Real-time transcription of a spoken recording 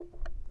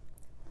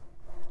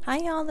Hi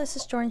y'all, this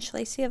is Jordan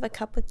Schlacey of A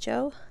Cup with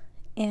Joe,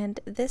 and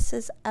this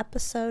is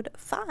episode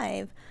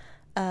 5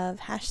 of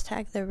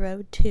The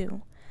Road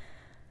To,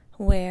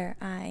 where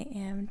I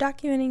am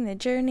documenting the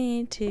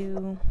journey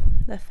to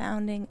the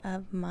founding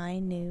of my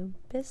new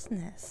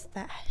business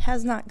that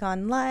has not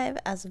gone live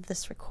as of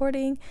this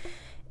recording,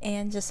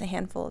 and just a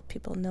handful of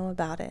people know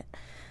about it.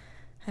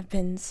 I've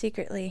been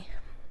secretly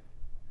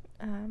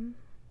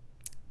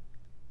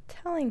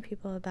telling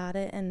people about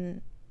it,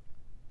 and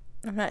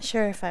I'm not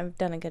sure if I've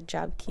done a good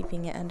job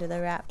keeping it under the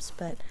wraps,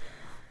 but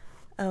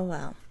oh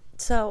well.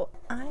 So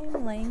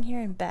I'm laying here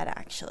in bed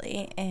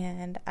actually,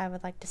 and I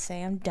would like to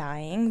say I'm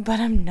dying, but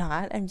I'm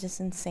not. I'm just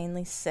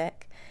insanely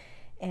sick,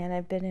 and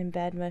I've been in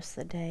bed most of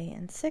the day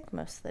and sick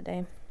most of the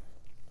day.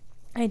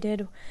 I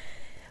did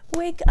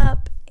wake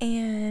up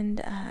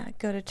and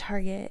go to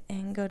Target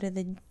and go to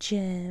the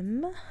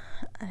gym,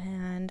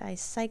 and I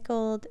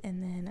cycled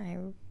and then I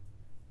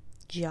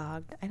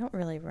jogged. I don't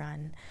really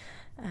run.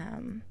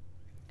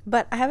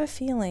 But I have a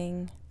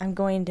feeling I'm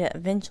going to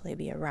eventually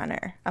be a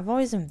runner. I've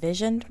always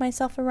envisioned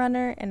myself a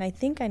runner, and I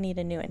think I need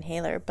a new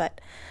inhaler,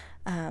 but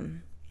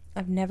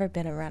I've never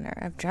been a runner.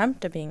 I've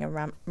dreamt of being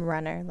a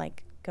runner,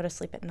 like go to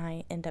sleep at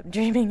night, end up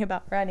dreaming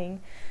about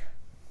running.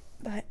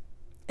 But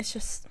it's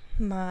just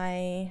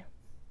I'm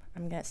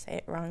going to say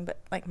it wrong, but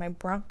like my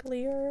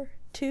bronchial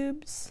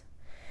tubes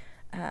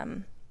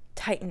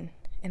tighten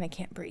and I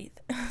can't breathe.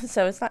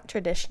 So it's not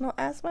traditional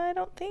asthma, I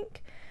don't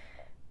think.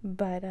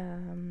 But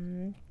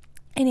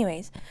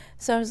anyways,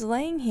 so I was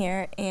laying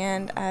here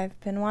and I've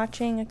been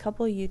watching a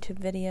couple YouTube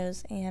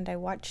videos, and I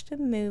watched a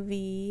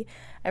movie.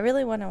 I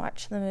really want to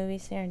watch the movie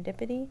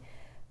Serendipity,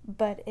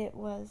 but it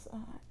was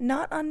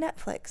not on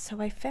Netflix,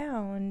 so I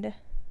found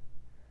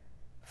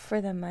For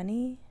the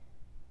Money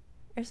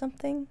or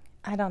something.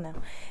 I don't know.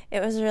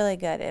 It was really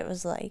good. It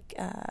was like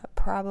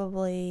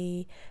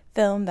probably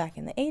filmed back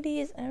in the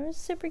 80s, and it was a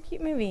super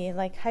cute movie,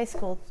 like high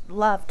school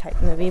love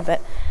type movie,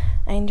 but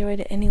I enjoyed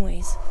it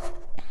anyways.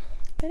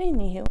 But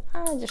anywho,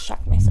 I just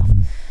shocked myself.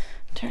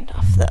 Turned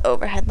off the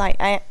overhead light.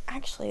 I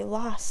actually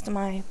lost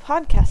my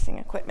podcasting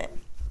equipment,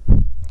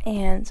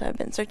 and so I've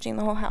been searching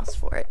the whole house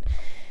for it.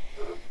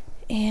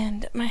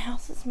 And my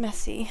house is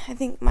messy. I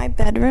think my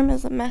bedroom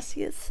is the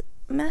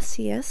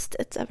messiest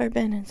it's ever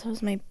been, and so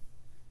is my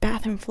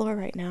bathroom floor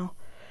right now.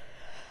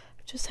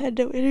 I've just had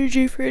no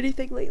energy for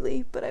anything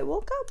lately, but I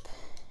woke up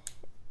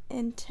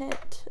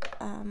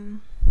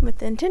with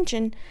the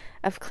intention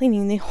of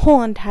cleaning the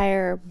whole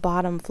entire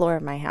bottom floor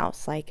of my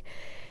house. Like,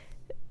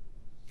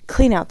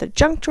 clean out the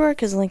junk drawer,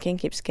 because Lincoln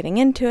keeps getting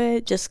into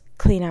it. Just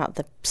clean out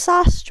the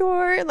sauce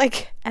drawer,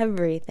 like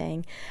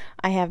everything.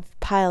 I have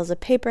piles of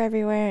paper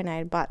everywhere, and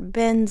I bought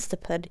bins to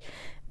put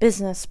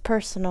business,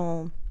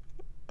 personal,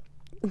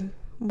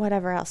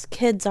 whatever else,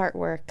 kids'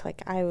 artwork.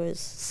 Like, I was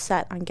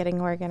set on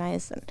getting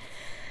organized, and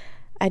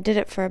I did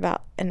it for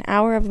about an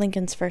hour of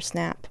Lincoln's first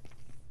nap.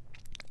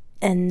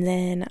 And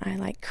then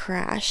I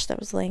crashed. I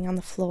was laying on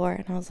the floor,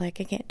 and I was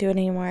like, I can't do it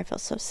anymore. I feel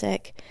so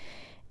sick.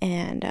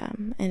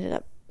 And ended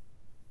up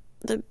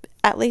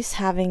at least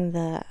having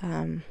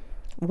the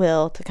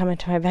will to come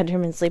into my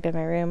bedroom and sleep in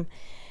my room.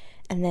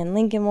 And then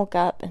Lincoln woke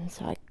up, and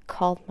so I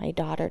called my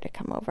daughter to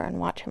come over and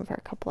watch him for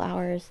a couple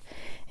hours.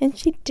 And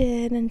she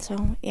did. And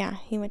so, yeah,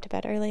 he went to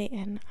bed early,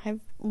 and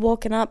I've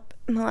woken up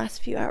in the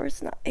last few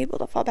hours not able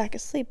to fall back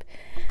asleep.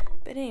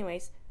 But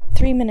anyways,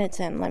 3 minutes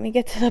in, let me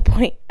get to the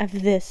point of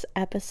this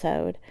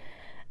episode.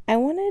 I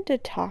wanted to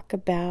talk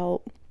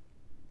about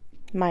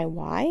my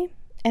why,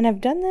 and I've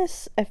done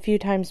this a few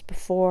times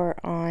before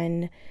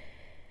on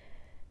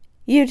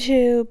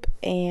YouTube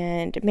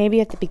and maybe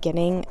at the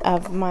beginning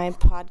of my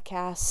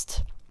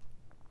podcast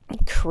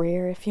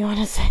career, if you want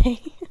to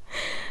say.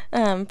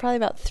 Probably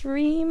about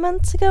 3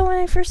 months ago when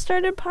I first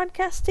started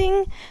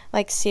podcasting,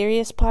 like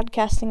serious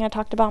podcasting, I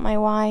talked about my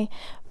why.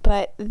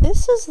 But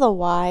this is the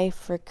why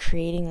for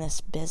creating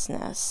this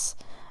business.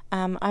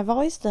 I've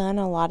always done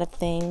a lot of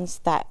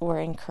things that were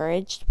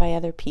encouraged by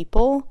other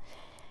people,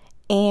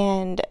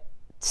 and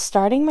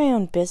starting my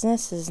own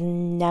business has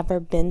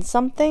never been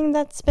something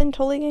that's been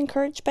totally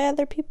encouraged by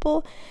other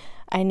people.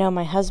 I know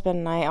my husband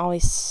and I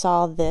always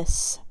saw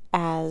this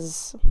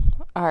as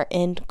our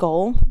end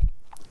goal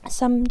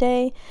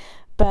someday,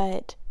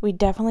 but we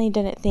definitely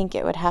didn't think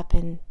it would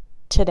happen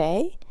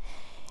today.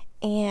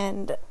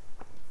 And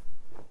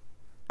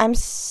I'm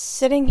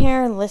sitting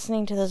here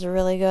listening to this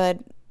really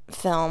good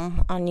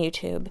film on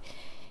YouTube,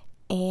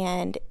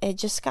 and it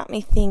just got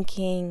me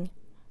thinking,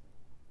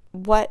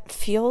 what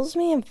fuels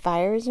me and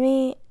fires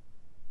me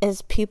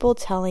is people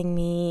telling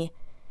me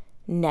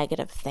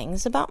negative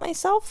things about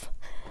myself.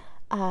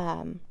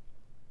 In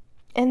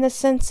the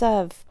sense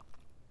of,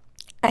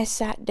 I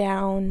sat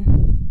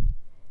down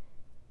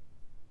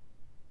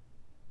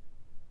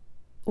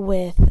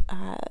with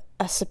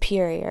a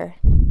superior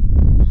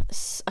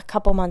a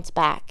couple months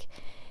back,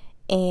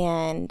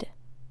 and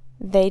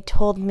they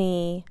told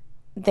me,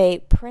 they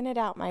printed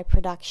out my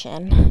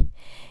production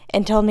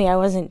and told me I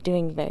wasn't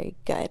doing very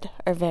good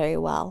or very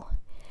well.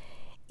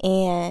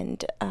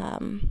 And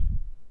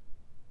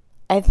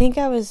I think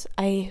I was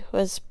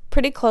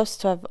pretty close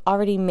to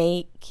already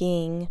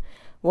making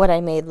what I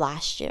made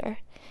last year.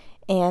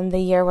 And the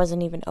year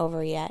wasn't even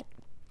over yet.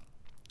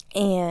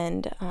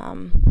 And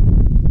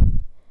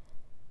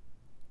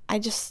I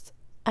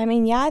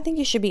think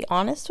you should be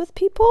honest with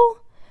people.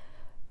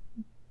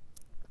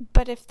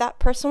 But if that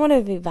person would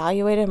have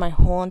evaluated my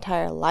whole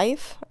entire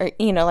life, or,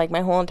 like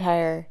my whole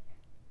entire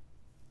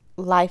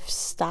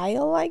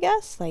lifestyle, I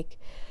guess, like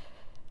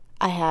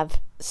I have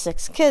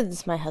 6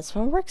 kids, my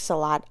husband works a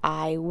lot,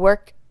 I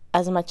work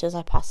as much as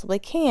I possibly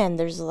can,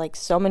 there's like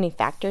so many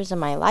factors in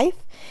my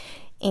life,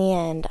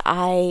 and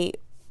I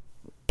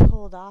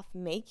pulled off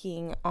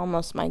making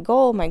almost my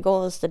goal. My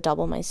goal is to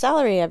double my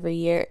salary every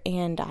year,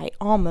 and I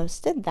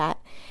almost did that.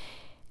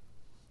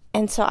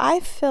 And so I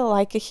feel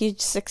like a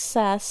huge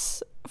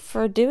success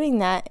for doing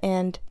that.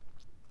 And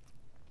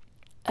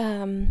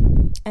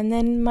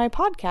then my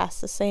podcast,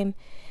 the same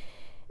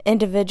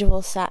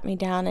individual sat me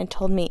down and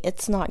told me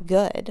it's not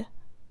good.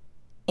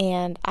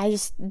 And I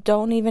just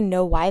don't even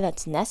know why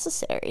that's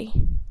necessary.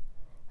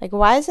 Like,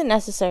 why is it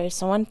necessary?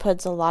 Someone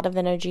puts a lot of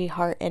energy,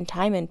 heart, and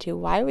time into.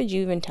 Why would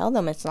you even tell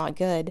them it's not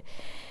good?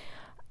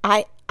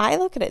 I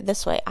look at it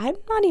this way. I'm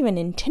not even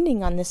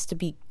intending on this to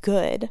be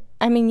good.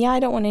 I mean, yeah, I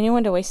don't want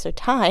anyone to waste their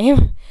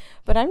time,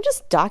 but I'm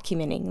just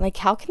documenting. Like,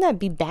 how can that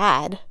be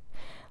bad?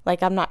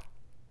 Like, I'm not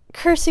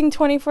cursing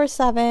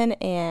 24/7,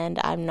 and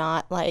I'm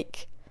not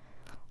like,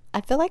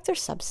 I feel like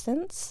there's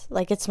substance.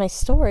 Like, it's my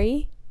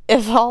story.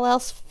 If all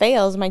else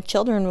fails, my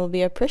children will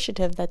be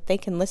appreciative that they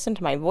can listen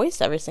to my voice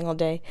every single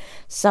day,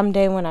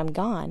 someday when I'm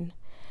gone.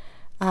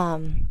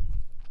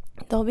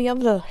 They'll be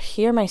able to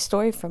hear my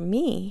story from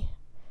me.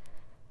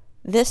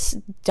 This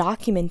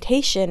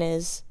documentation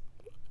is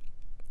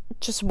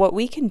just what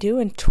we can do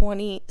in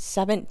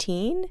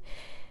 2017.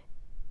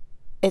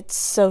 It's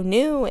so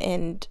new,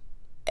 and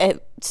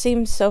it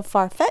seems so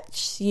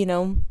far-fetched,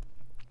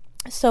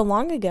 so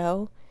long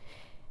ago.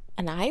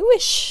 And I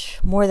wish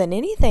more than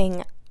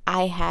anything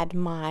I had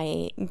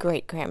my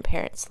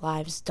great-grandparents'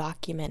 lives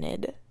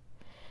documented.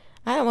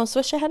 I almost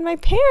wish I had my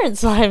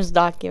parents' lives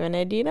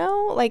documented,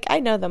 Like,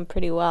 I know them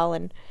pretty well,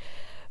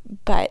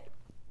 but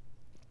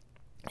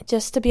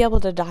just to be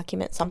able to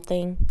document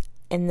something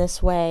in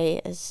this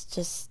way is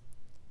just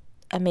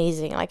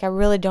amazing. Like, I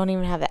really don't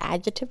even have the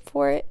adjective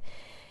for it.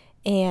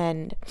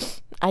 And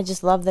I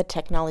just love the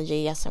technology.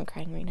 Yes, I'm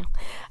crying right now.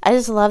 I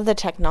just love the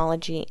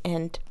technology.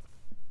 And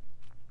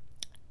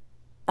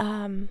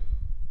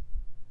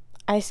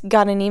I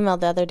got an email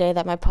the other day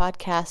that my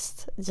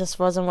podcast just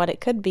wasn't what it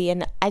could be.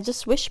 And I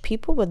just wish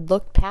people would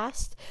look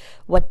past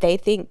what they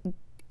think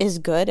is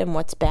good and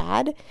what's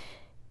bad,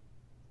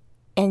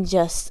 and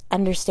just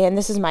understand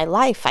this is my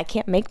life. I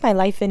can't make my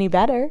life any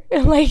better.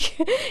 Like,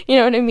 you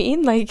know what I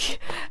mean? Like,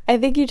 I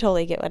think you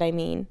totally get what I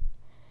mean.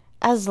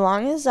 As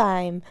long as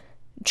I'm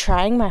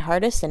trying my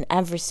hardest in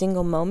every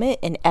single moment,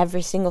 in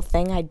every single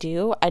thing I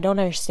do, I don't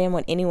understand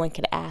what anyone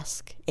could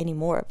ask any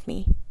more of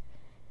me.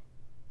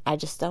 I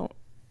just don't.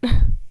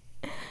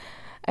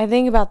 I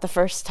think about the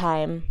first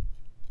time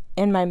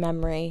in my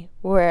memory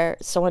where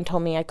someone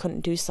told me I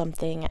couldn't do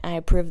something, and I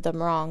proved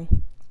them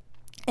wrong.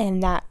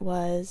 And that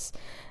was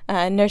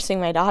nursing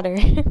my daughter.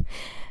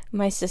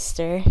 My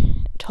sister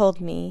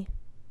told me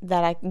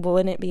that I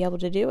wouldn't be able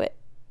to do it.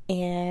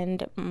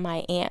 And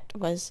my aunt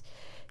was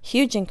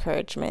huge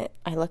encouragement.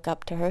 I look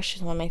up to her.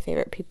 She's one of my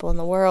favorite people in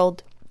the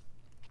world.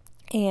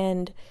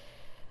 And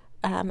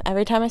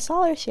every time I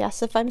saw her, she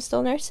asked if I'm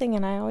still nursing,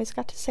 and I always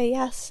got to say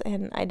yes.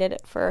 And I did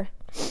it for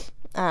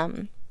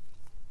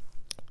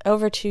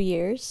over 2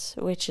 years,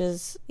 which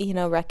is,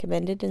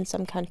 recommended in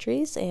some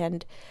countries,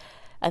 and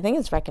I think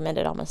it's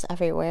recommended almost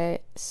everywhere.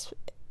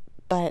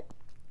 But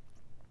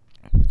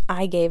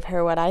I gave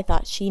her what I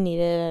thought she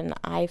needed, and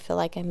I feel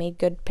like I made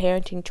good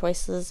parenting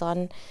choices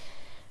on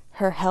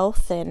her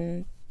health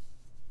and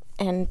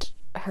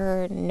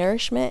her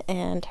nourishment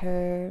and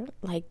her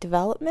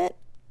development.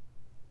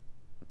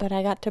 But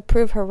I got to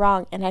prove her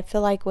wrong, and I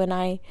feel like when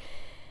I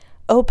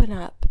open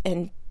up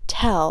and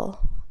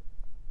tell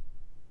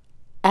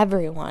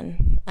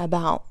everyone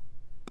about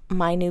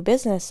my new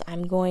business,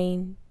 I'm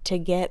going to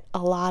get a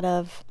lot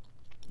of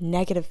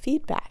negative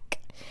feedback.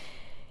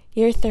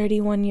 You're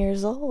 31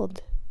 years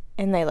old.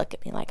 And they look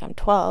at me like I'm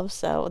 12,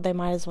 so they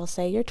might as well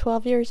say, you're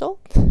 12 years old.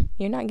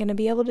 You're not going to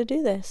be able to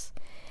do this.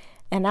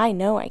 And I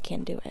know I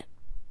can do it.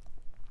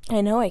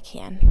 I know I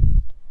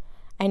can.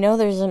 I know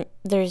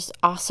there's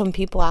awesome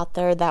people out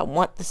there that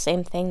want the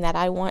same thing that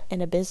I want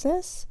in a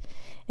business,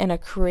 in a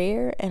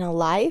career, in a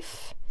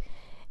life.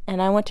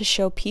 And I want to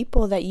show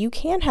people that you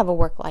can have a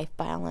work-life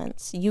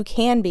balance. You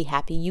can be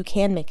happy. You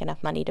can make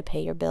enough money to pay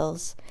your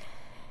bills.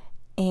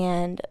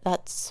 And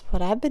that's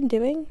what I've been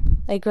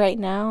doing. Like right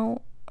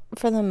now,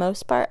 for the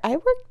most part, I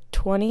work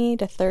 20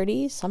 to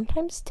 30,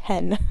 sometimes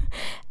 10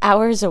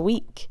 hours a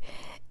week.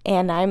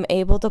 And I'm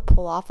able to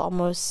pull off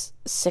almost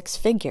 6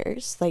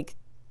 figures. Like,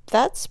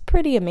 that's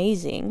pretty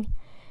amazing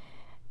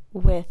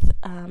with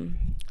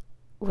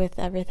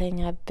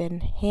everything I've been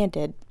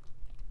handed.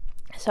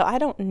 So I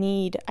don't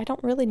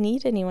really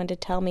need anyone to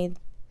tell me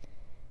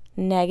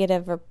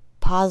negative or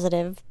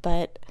positive,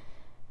 but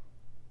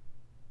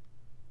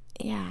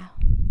yeah,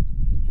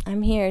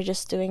 I'm here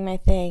just doing my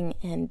thing,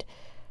 and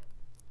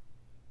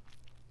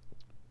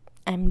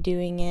I'm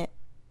doing it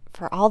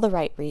for all the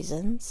right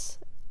reasons.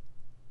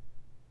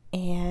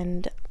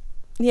 And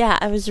yeah,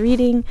 I was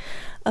reading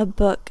a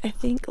book, I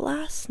think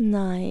last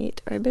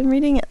night, or I've been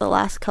reading it the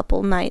last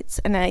couple nights,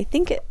 and I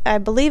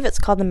believe it's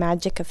called The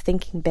Magic of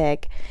Thinking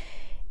Big,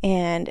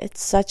 and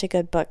it's such a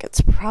good book.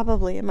 It's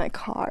probably in my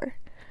car.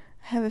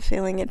 I have a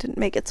feeling it didn't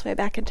make its way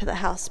back into the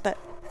house, but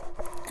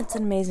it's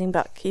an amazing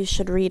book. You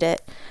should read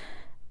it.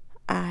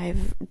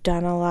 I've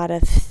done a lot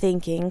of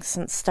thinking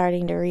since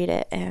starting to read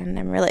it, and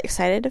I'm really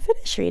excited to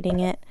finish reading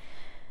it.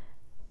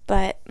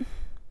 But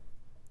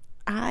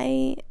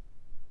I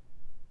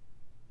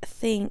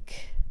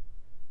think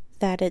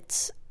that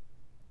it's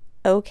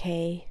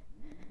okay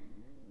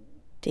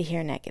to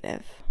hear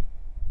negative,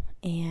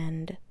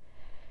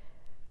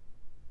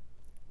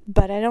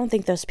 but I don't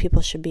think those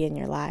people should be in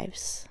your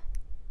lives.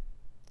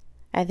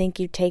 I think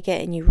you take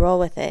it and you roll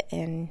with it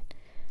and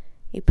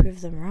you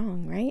prove them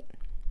wrong, right?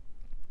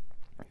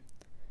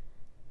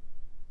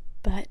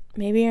 But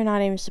maybe you're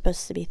not even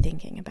supposed to be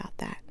thinking about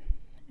that.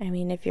 I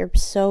mean, if you're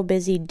so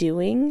busy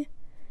doing,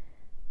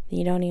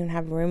 you don't even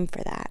have room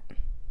for that.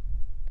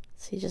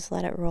 So you just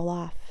let it roll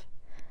off,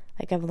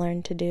 like I've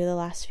learned to do the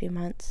last few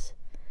months.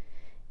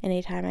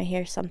 Anytime I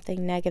hear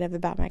something negative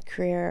about my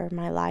career or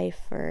my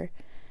life,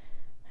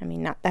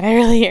 not that I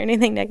really hear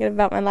anything negative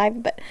about my life,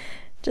 but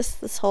just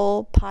this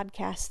whole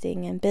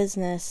podcasting and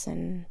business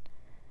and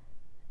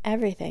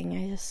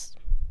everything,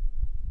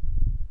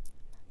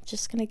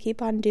 just gonna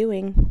keep on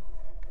doing.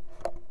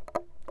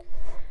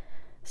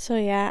 So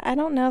yeah, I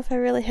don't know if I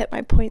really hit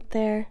my point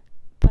there,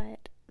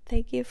 but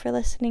thank you for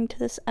listening to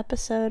this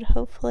episode.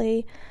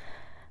 Hopefully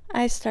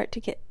I start to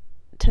get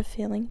to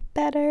feeling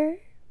better,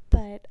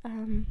 but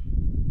I'm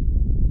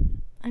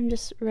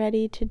just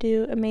ready to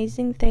do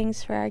amazing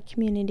things for our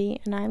community,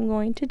 and I'm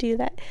going to do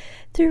that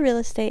through real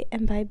estate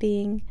and by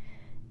being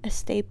a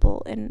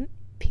staple in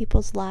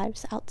people's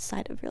lives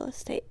outside of real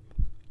estate.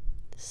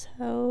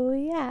 So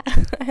yeah,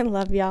 I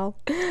love y'all.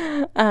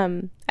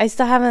 I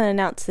still haven't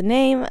announced the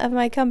name of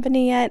my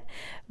company yet,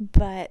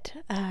 but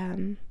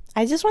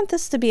I just want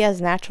this to be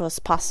as natural as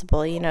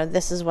possible. You know,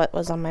 this is what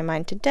was on my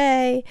mind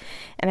today,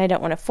 and I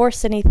don't want to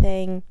force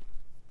anything.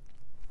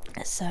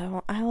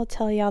 So I will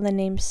tell y'all the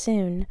name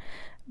soon,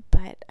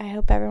 but I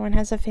hope everyone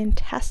has a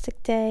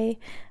fantastic day.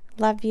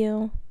 Love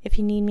you. If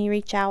you need me,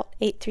 reach out,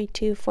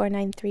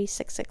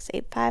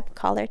 832-493-6685.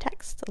 Call or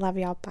text. Love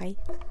y'all. Bye.